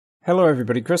Hello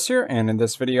everybody, Chris here, and in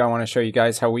this video I want to show you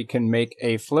guys how we can make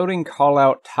a floating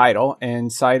callout title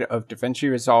inside of DaVinci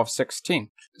Resolve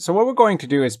 16. So what we're going to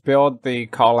do is build the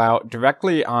callout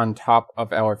directly on top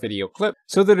of our video clip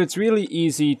so that it's really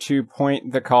easy to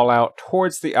point the callout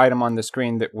towards the item on the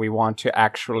screen that we want to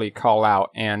actually call out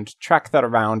and track that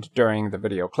around during the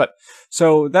video clip.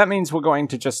 So that means we're going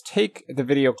to just take the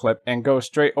video clip and go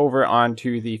straight over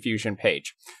onto the Fusion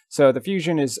page. So the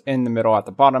Fusion is in the middle at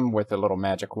the bottom with a little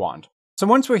magic wand. So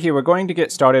once we're here, we're going to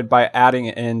get started by adding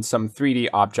in some 3D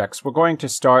objects. We're going to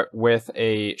start with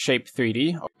a shape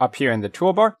 3D up here in the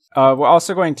toolbar. We're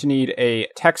also going to need a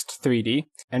text 3D.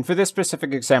 And for this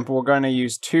specific example, we're going to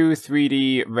use two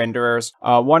 3D renderers,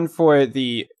 one for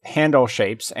the handle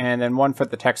shapes and then one for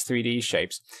the text 3D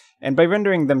shapes. And by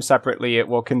rendering them separately, it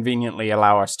will conveniently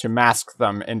allow us to mask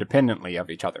them independently of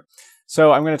each other.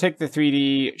 So I'm going to take the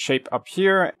 3D shape up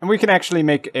here, and we can actually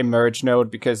make a merge node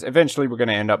because eventually we're going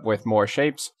to end up with more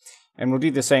shapes. And we'll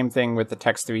do the same thing with the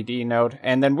text 3D node.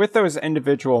 And then with those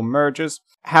individual merges,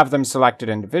 have them selected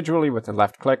individually with a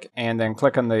left click, and then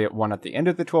click on the one at the end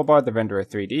of the toolbar, the renderer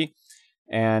 3D,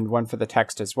 and one for the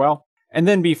text as well. And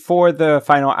then before the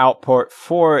final output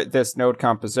for this node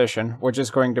composition, we're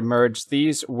just going to merge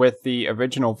these with the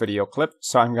original video clip.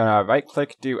 So I'm going to right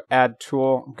click, do add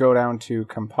tool, go down to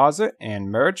composite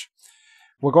and merge.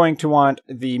 We're going to want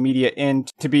the media in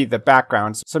to be the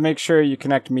background. So make sure you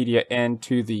connect media in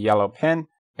to the yellow pin.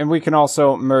 And we can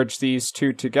also merge these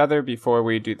two together before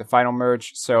we do the final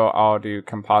merge. So I'll do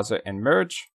composite and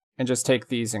merge and just take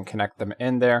these and connect them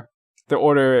in there. The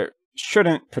order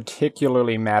shouldn't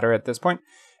particularly matter at this point.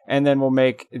 And then we'll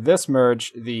make this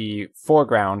merge the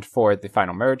foreground for the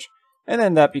final merge. And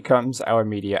then that becomes our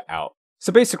media out.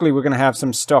 So basically we're going to have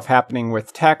some stuff happening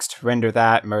with text, render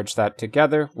that, merge that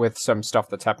together with some stuff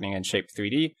that's happening in Shape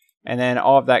 3D. And then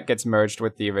all of that gets merged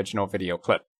with the original video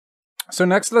clip. So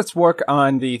next let's work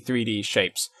on the 3D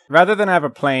shapes. Rather than have a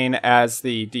plane as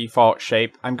the default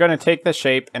shape, I'm going to take the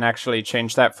shape and actually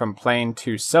change that from plane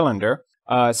to cylinder.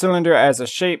 Cylinder as a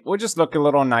shape will just look a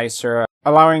little nicer,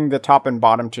 allowing the top and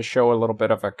bottom to show a little bit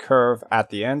of a curve at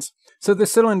the ends. So the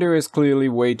cylinder is clearly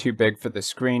way too big for the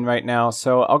screen right now,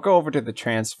 so I'll go over to the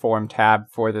Transform tab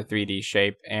for the 3D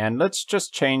shape, and let's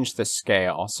just change the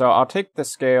scale. So I'll take the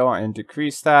scale and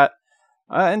decrease that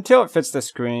until it fits the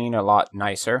screen a lot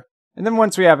nicer. And then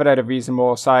once we have it at a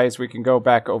reasonable size, we can go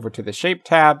back over to the Shape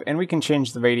tab, and we can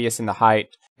change the radius and the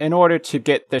height in order to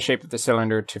get the shape of the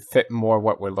cylinder to fit more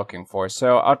what we're looking for.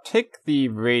 So I'll take the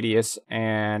radius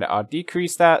and I'll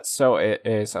decrease that so it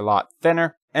is a lot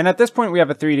thinner. And at this point we have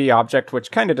a 3D object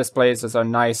which kind of displays as a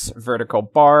nice vertical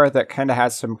bar that kind of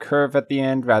has some curve at the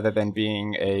end rather than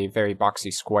being a very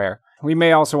boxy square. We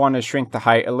may also want to shrink the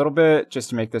height a little bit just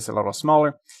to make this a little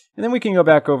smaller. And then we can go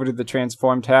back over to the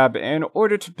Transform tab in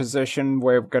order to position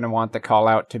where we're going to want the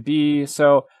callout to be.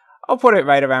 So I'll put it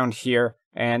right around here.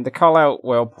 And the callout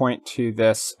will point to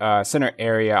this center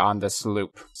area on this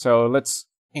loop. So let's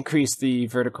increase the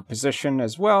vertical position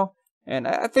as well. And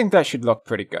I think that should look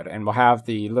pretty good. And we'll have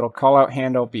the little callout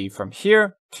handle be from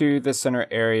here to the center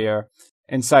area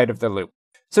inside of the loop.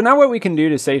 So now what we can do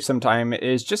to save some time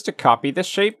is just to copy this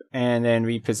shape and then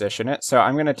reposition it. So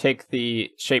I'm going to take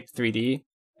the shape 3D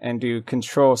and do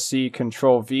Control-C,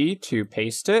 Control-V to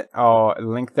paste it. I'll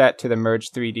link that to the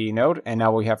Merge 3D node. And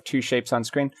now we have two shapes on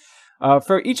screen.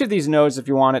 For each of these nodes, if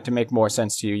you want it to make more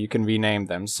sense to you, you can rename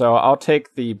them. So I'll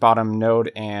take the bottom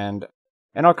node and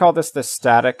I'll call this the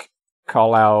static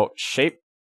callout shape.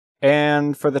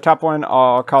 And for the top one,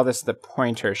 I'll call this the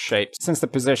pointer shape, since the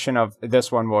position of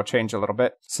this one will change a little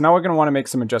bit. So now we're going to want to make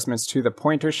some adjustments to the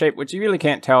pointer shape, which you really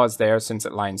can't tell is there since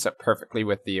it lines up perfectly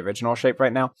with the original shape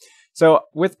right now. So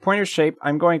with pointer shape,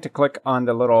 I'm going to click on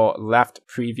the little left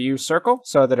preview circle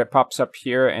so that it pops up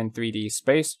here in 3D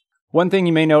space. One thing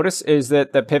you may notice is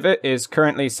that the pivot is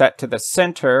currently set to the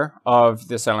center of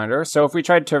the cylinder. So if we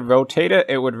tried to rotate it,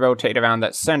 it would rotate around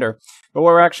that center. But what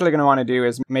we're actually going to want to do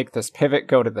is make this pivot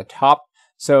go to the top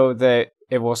so that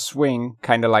it will swing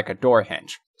kind of like a door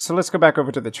hinge. So let's go back over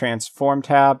to the Transform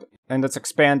tab and let's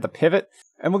expand the pivot.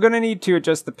 And we're going to need to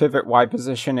adjust the pivot Y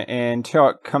position until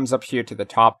it comes up here to the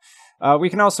top. We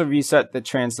can also reset the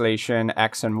translation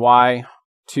X and Y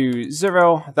to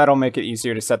 0. That'll make it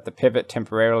easier to set the pivot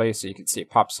temporarily so you can see it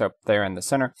pops up there in the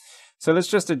center. So let's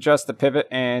just adjust the pivot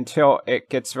until it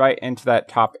gets right into that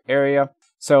top area.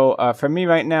 So for me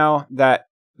right now, that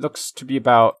looks to be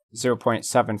about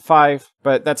 0.75,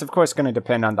 but that's of course going to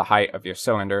depend on the height of your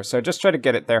cylinder. So just try to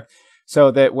get it there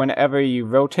so that whenever you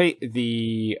rotate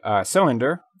the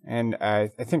cylinder, and I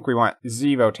think we want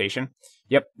Z rotation,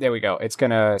 Yep, there we go. It's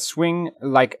going to swing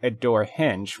like a door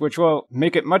hinge, which will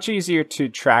make it much easier to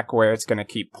track where it's going to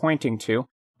keep pointing to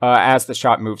as the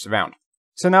shot moves around.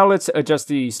 So now let's adjust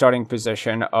the starting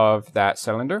position of that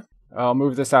cylinder. I'll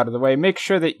move this out of the way. Make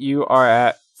sure that you are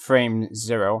at frame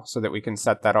 0 so that we can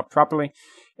set that up properly.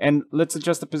 And let's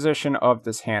adjust the position of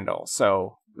this handle.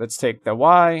 So let's take the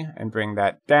Y and bring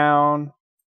that down.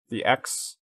 The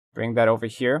X, bring that over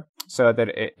here so that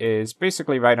it is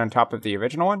basically right on top of the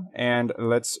original one. And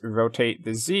let's rotate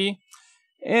the Z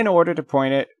in order to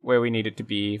point it where we need it to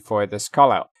be for this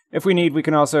callout. If we need, we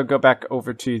can also go back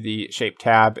over to the Shape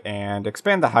tab and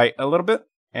expand the height a little bit,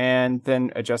 and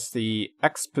then adjust the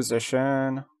X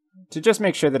position to just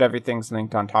make sure that everything's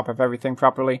linked on top of everything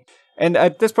properly. And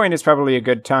at this point, it's probably a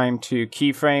good time to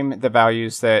keyframe the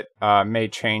values that may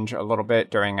change a little bit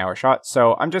during our shot.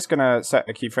 So I'm just going to set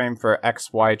a keyframe for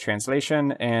XY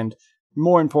translation and,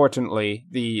 more importantly,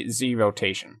 the Z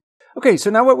rotation. Okay, so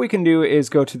now what we can do is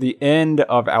go to the end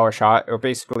of our shot, or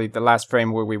basically the last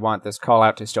frame where we want this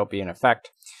callout to still be in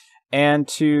effect, and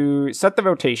to set the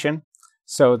rotation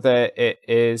so that it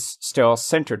is still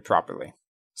centered properly.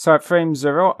 So at frame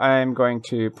 0, I'm going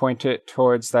to point it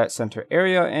towards that center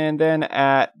area, and then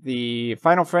at the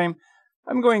final frame,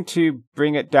 I'm going to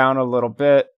bring it down a little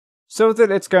bit so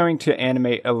that it's going to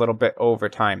animate a little bit over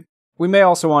time. We may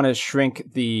also want to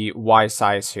shrink the Y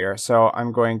size here, so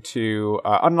I'm going to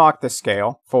unlock the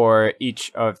scale for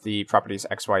each of the properties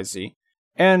X, Y, Z.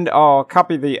 And I'll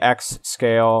copy the X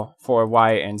scale for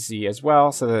Y and Z as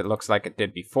well, so that it looks like it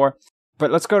did before.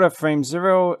 But let's go to frame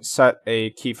 0, set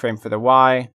a keyframe for the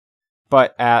Y.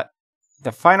 But at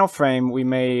the final frame, we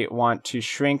may want to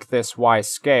shrink this Y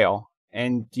scale.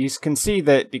 And you can see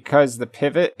that because the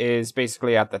pivot is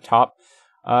basically at the top,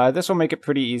 this will make it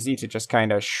pretty easy to just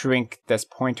kind of shrink this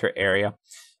pointer area.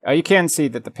 You can see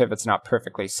that the pivot's not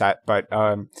perfectly set, but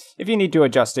if you need to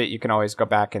adjust it, you can always go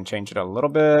back and change it a little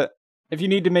bit. If you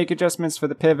need to make adjustments for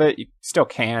the pivot, you still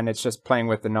can. It's just playing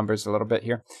with the numbers a little bit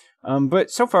here.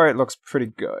 But so far it looks pretty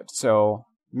good. So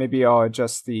maybe I'll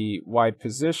adjust the Y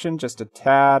position just a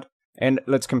tad. And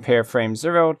let's compare frame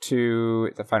 0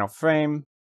 to the final frame.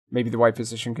 Maybe the Y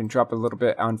position can drop a little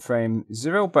bit on frame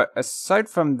 0, but aside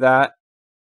from that,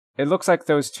 it looks like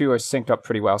those two are synced up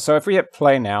pretty well. So if we hit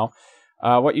play now,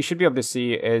 what you should be able to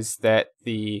see is that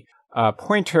the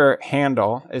pointer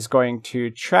handle is going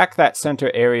to track that center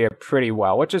area pretty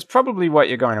well, which is probably what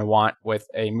you're going to want with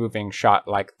a moving shot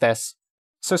like this.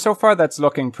 So far that's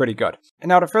looking pretty good. And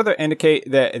now to further indicate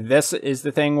that this is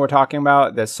the thing we're talking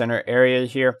about, this center area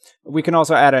here, we can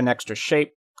also add an extra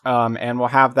shape, and we'll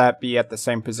have that be at the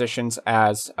same positions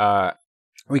as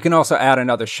we can also add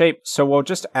another shape, so we'll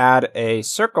just add a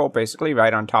circle basically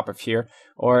right on top of here,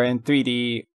 or in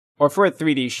 3D, or for a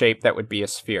 3D shape that would be a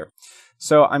sphere.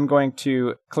 So I'm going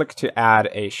to click to add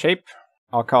a shape.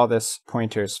 I'll call this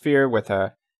pointer sphere with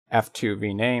a F2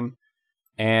 rename,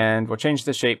 and we'll change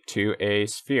the shape to a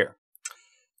sphere.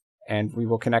 And we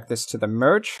will connect this to the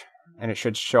merge, and it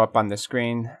should show up on the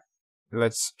screen.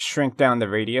 Let's shrink down the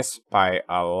radius by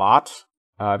a lot,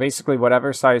 basically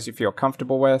whatever size you feel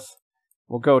comfortable with.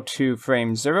 We'll go to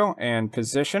frame 0 and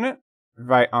position it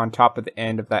right on top of the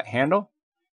end of that handle.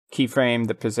 Keyframe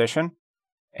the position,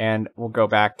 and we'll go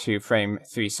back to frame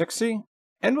 360,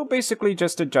 and we'll basically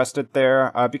just adjust it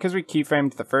there. Because we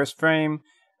keyframed the first frame,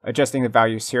 adjusting the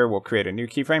values here will create a new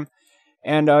keyframe.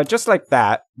 And just like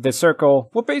that, the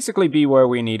circle will basically be where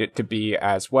we need it to be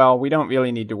as well. We don't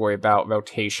really need to worry about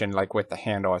rotation like with the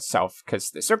handle itself, because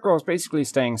the circle is basically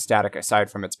staying static aside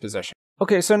from its position.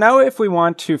 Okay, so now if we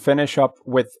want to finish up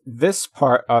with this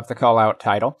part of the callout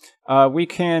title, we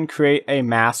can create a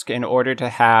mask in order to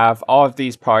have all of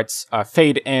these parts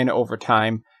fade in over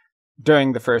time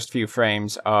during the first few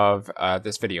frames of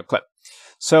this video clip.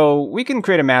 So we can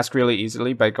create a mask really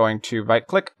easily by going to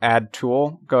right-click, Add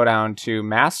Tool, go down to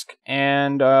Mask,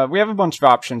 and we have a bunch of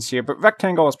options here, but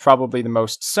rectangle is probably the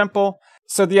most simple.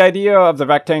 So the idea of the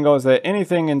rectangle is that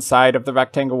anything inside of the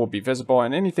rectangle will be visible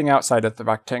and anything outside of the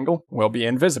rectangle will be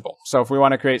invisible. So if we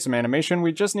want to create some animation,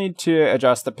 we just need to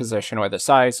adjust the position or the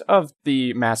size of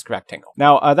the masked rectangle.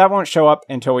 Now that won't show up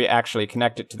until we actually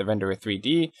connect it to the Renderer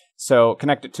 3D. So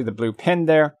connect it to the blue pin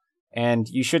there, and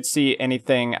you should see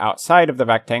anything outside of the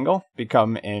rectangle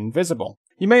become invisible.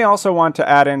 You may also want to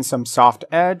add in some soft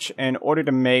edge in order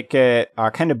to make it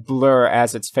kind of blur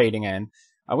as it's fading in,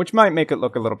 which might make it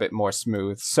look a little bit more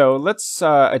smooth. So let's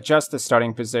adjust the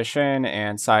starting position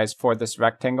and size for this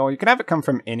rectangle. You can have it come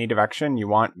from any direction you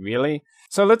want, really.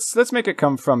 So let's make it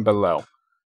come from below.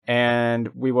 And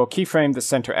we will keyframe the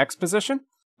center X position.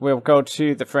 We'll go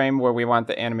to the frame where we want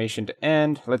the animation to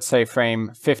end. Let's say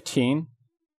frame 15.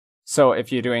 So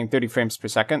if you're doing 30 frames per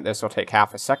second, this will take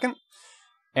half a second.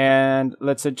 And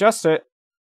let's adjust it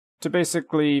to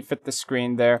basically fit the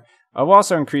screen there. We'll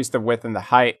also increase the width and the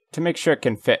height to make sure it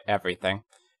can fit everything.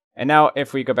 And now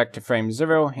if we go back to frame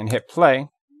 0 and hit play,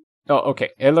 oh,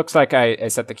 okay, it looks like I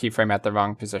set the keyframe at the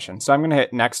wrong position. So I'm going to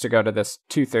hit next to go to this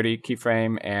 230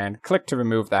 keyframe and click to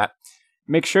remove that.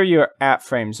 Make sure you're at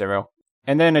frame 0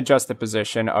 and then adjust the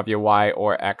position of your Y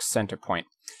or X center point.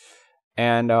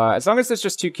 And as long as there's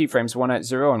just 2 keyframes, one at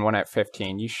 0 and one at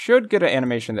 15, you should get an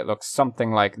animation that looks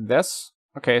something like this.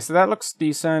 Okay, so that looks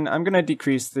decent. I'm going to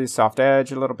decrease the soft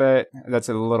edge a little bit. That's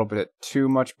a little bit too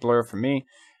much blur for me.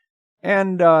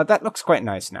 And that looks quite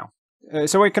nice now.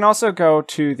 So we can also go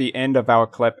to the end of our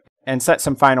clip and set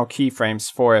some final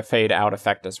keyframes for a fade out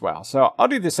effect as well. So I'll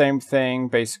do the same thing,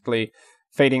 basically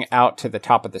fading out to the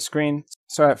top of the screen.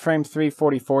 So at frame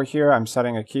 344 here, I'm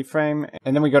setting a keyframe,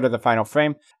 and then we go to the final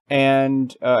frame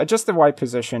and adjust the Y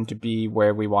position to be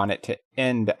where we want it to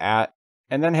end at,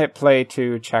 and then hit play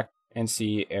to check and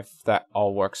see if that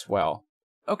all works well.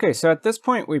 Okay, so at this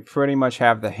point we pretty much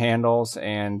have the handles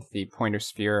and the pointer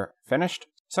sphere finished.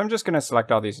 So I'm just going to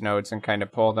select all these nodes and kind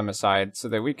of pull them aside so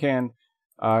that we can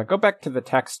go back to the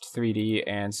text 3D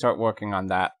and start working on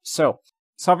that. So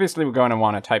obviously we're going to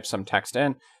want to type some text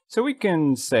in. So we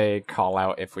can say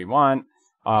callout if we want.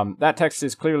 That text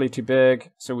is clearly too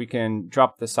big, so we can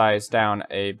drop the size down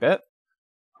a bit.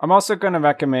 I'm also going to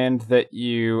recommend that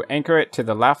you anchor it to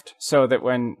the left so that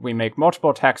when we make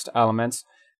multiple text elements,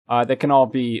 they can all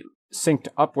be synced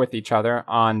up with each other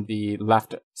on the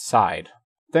left side.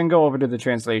 Then go over to the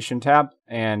translation tab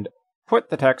and put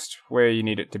the text where you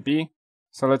need it to be.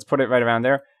 So let's put it right around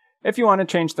there. If you want to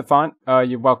change the font,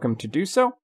 you're welcome to do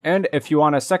so. And if you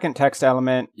want a second text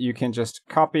element, you can just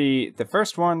copy the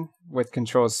first one with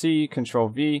Control-C,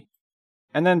 Control-V,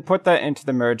 and then put that into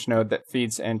the merge node that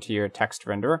feeds into your text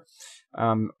renderer.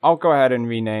 I'll go ahead and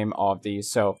rename all of these.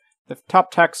 So the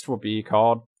top text will be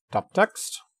called top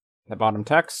text. The bottom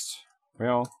text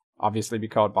will obviously be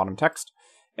called bottom text.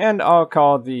 And I'll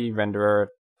call the renderer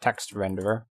text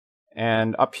renderer.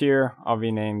 And up here, I'll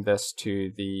rename this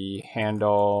to the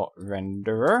handle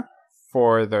renderer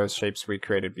for those shapes we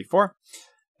created before.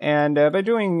 And by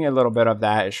doing a little bit of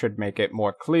that, it should make it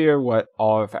more clear what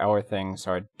all of our things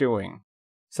are doing.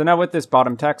 So now with this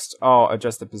bottom text, I'll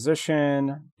adjust the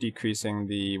position, decreasing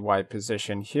the Y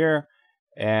position here.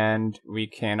 And we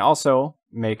can also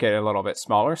make it a little bit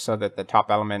smaller so that the top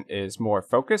element is more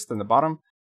focused than the bottom.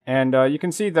 And you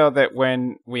can see though that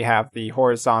when we have the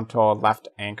horizontal left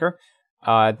anchor,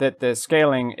 that the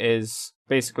scaling is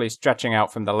basically stretching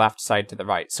out from the left side to the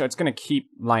right. So it's going to keep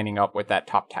lining up with that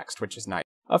top text, which is nice.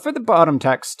 For the bottom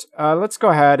text, let's go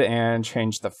ahead and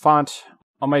change the font.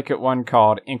 I'll make it one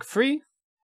called InkFree,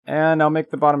 and I'll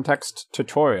make the bottom text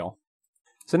tutorial.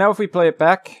 So now if we play it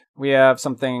back, we have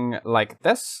something like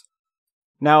this.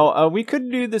 Now, we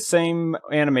could do the same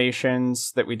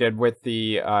animations that we did with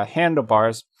the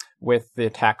handlebars with the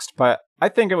text, but I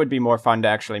think it would be more fun to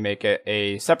actually make it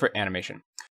a separate animation.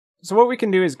 So what we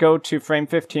can do is go to frame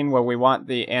 15 where we want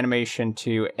the animation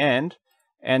to end,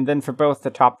 and then for both the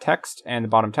top text and the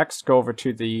bottom text, go over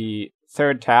to the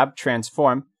third tab,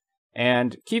 Transform,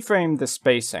 and keyframe the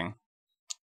spacing.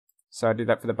 So I do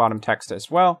that for the bottom text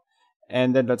as well,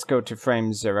 and then let's go to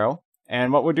frame 0.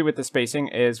 And what we'll do with the spacing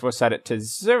is we'll set it to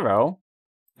 0,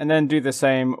 and then do the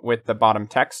same with the bottom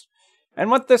text. And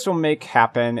what this will make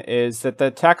happen is that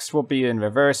the text will be in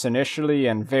reverse initially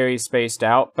and very spaced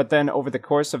out, but then over the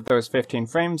course of those 15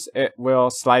 frames, it will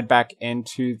slide back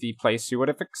into the place you would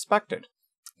have expected.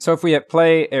 So if we hit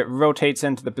play, it rotates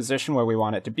into the position where we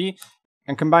want it to be,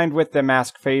 and combined with the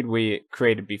mask fade we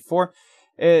created before,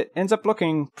 it ends up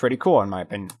looking pretty cool in my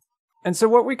opinion. And so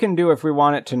what we can do if we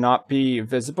want it to not be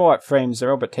visible at frame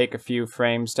 0 but take a few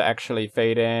frames to actually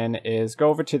fade in is go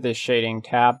over to the shading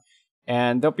tab,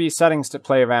 and there'll be settings to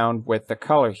play around with the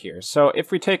color here. So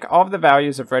if we take all of the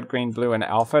values of red, green, blue, and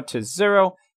alpha to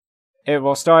 0, it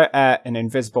will start at an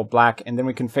invisible black, and then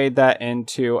we can fade that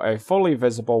into a fully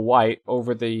visible white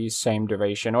over the same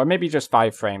duration, or maybe just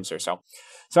 5 frames or so.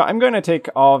 So I'm going to take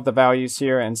all of the values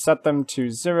here and set them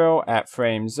to 0 at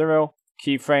frame 0,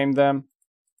 keyframe them,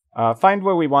 find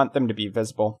where we want them to be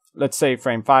visible. Let's say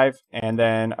frame 5, and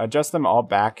then adjust them all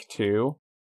back to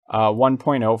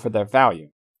 1.0 for their value.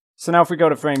 So now if we go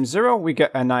to frame 0, we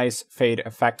get a nice fade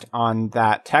effect on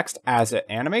that text as it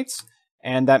animates,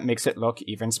 and that makes it look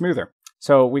even smoother.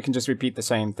 So we can just repeat the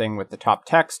same thing with the top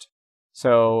text.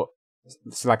 So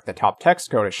select the top text,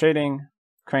 go to shading,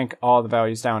 crank all the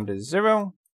values down to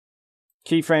 0,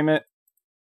 keyframe it,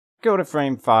 go to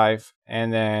frame 5,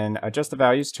 and then adjust the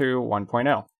values to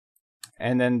 1.0.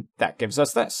 And then that gives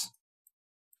us this,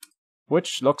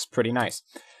 which looks pretty nice.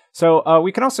 So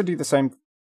we can also do the same.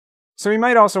 So we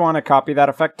might also want to copy that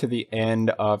effect to the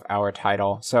end of our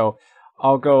title. So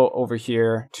I'll go over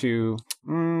here to,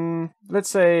 let's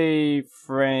say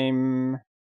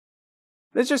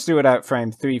let's just do it at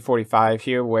frame 345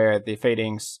 here, where the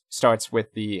fading starts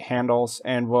with the handles,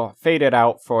 and we'll fade it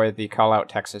out for the callout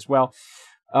text as well.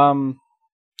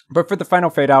 But for the final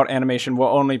fade out animation, we'll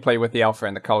only play with the alpha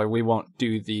and the color. We won't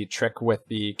do the trick with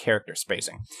the character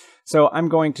spacing. So I'm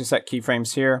going to set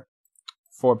keyframes here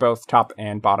for both top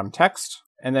and bottom text.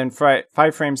 And then for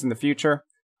 5 frames in the future,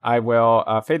 I will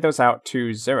fade those out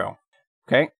to 0.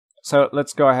 Okay, so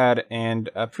let's go ahead and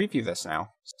preview this now.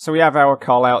 So we have our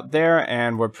call out there,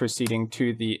 and we're proceeding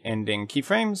to the ending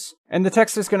keyframes. And the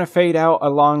text is going to fade out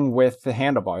along with the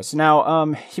handlebars. Now,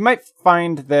 you might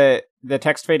find that the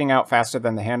text fading out faster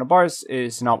than the handlebars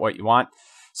is not what you want.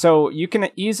 So you can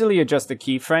easily adjust the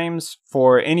keyframes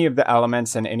for any of the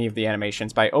elements and any of the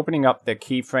animations by opening up the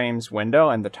keyframes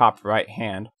window in the top right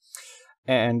hand.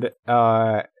 And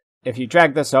if you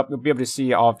drag this up, you'll be able to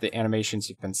see all of the animations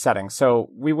you've been setting. So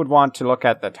we would want to look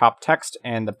at the top text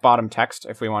and the bottom text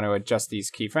if we want to adjust these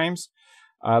keyframes.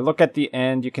 Look at the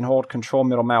end. You can hold Control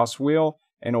middle mouse wheel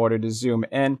in order to zoom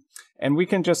in. And we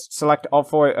can just select all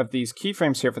 4 of these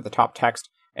keyframes here for the top text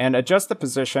and adjust the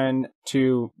position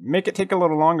to make it take a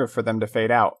little longer for them to fade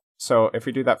out. So if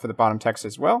we do that for the bottom text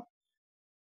as well,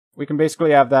 we can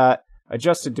basically have that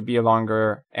adjusted to be a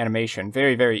longer animation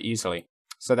very, very easily.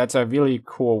 So that's a really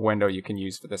cool window you can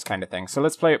use for this kind of thing. So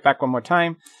let's play it back one more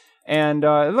time. And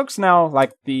it looks now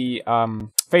like the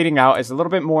fading out is a little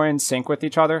bit more in sync with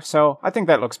each other. So I think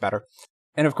that looks better.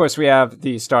 And of course we have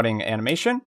the starting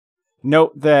animation.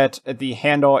 Note that the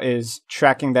handle is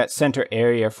tracking that center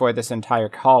area for this entire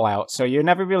call out. So you're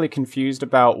never really confused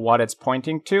about what it's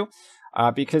pointing to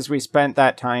because we spent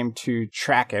that time to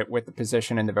track it with the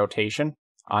position and the rotation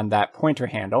on that pointer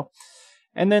handle.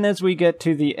 And then as we get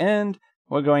to the end,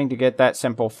 we're going to get that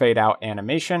simple fade out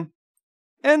animation.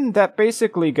 And that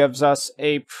basically gives us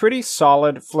a pretty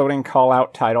solid floating call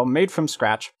out title made from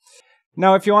scratch.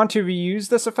 Now, if you want to reuse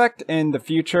this effect in the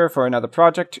future for another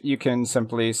project, you can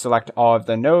simply select all of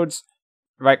the nodes,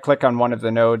 right-click on one of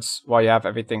the nodes while you have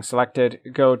everything selected,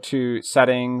 go to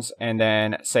Settings, and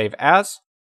then Save As.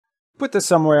 Put this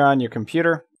somewhere on your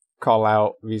computer, call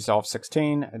out Resolve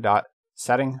 16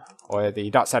 .setting, or the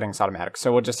 .settings automatic.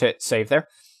 So we'll just hit Save there.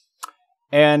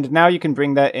 And now you can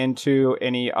bring that into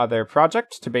any other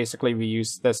project to basically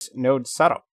reuse this node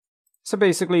setup. So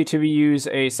basically, to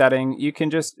reuse a setting, you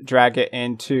can just drag it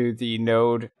into the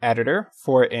node editor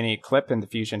for any clip in the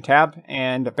Fusion tab,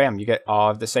 and bam, you get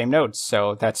all of the same nodes.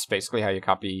 So that's basically how you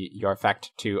copy your effect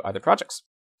to other projects.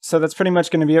 So that's pretty much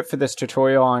going to be it for this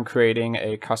tutorial on creating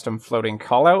a custom floating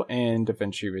callout in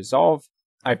DaVinci Resolve.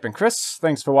 I've been Chris,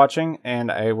 thanks for watching,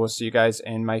 and I will see you guys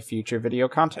in my future video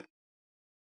content.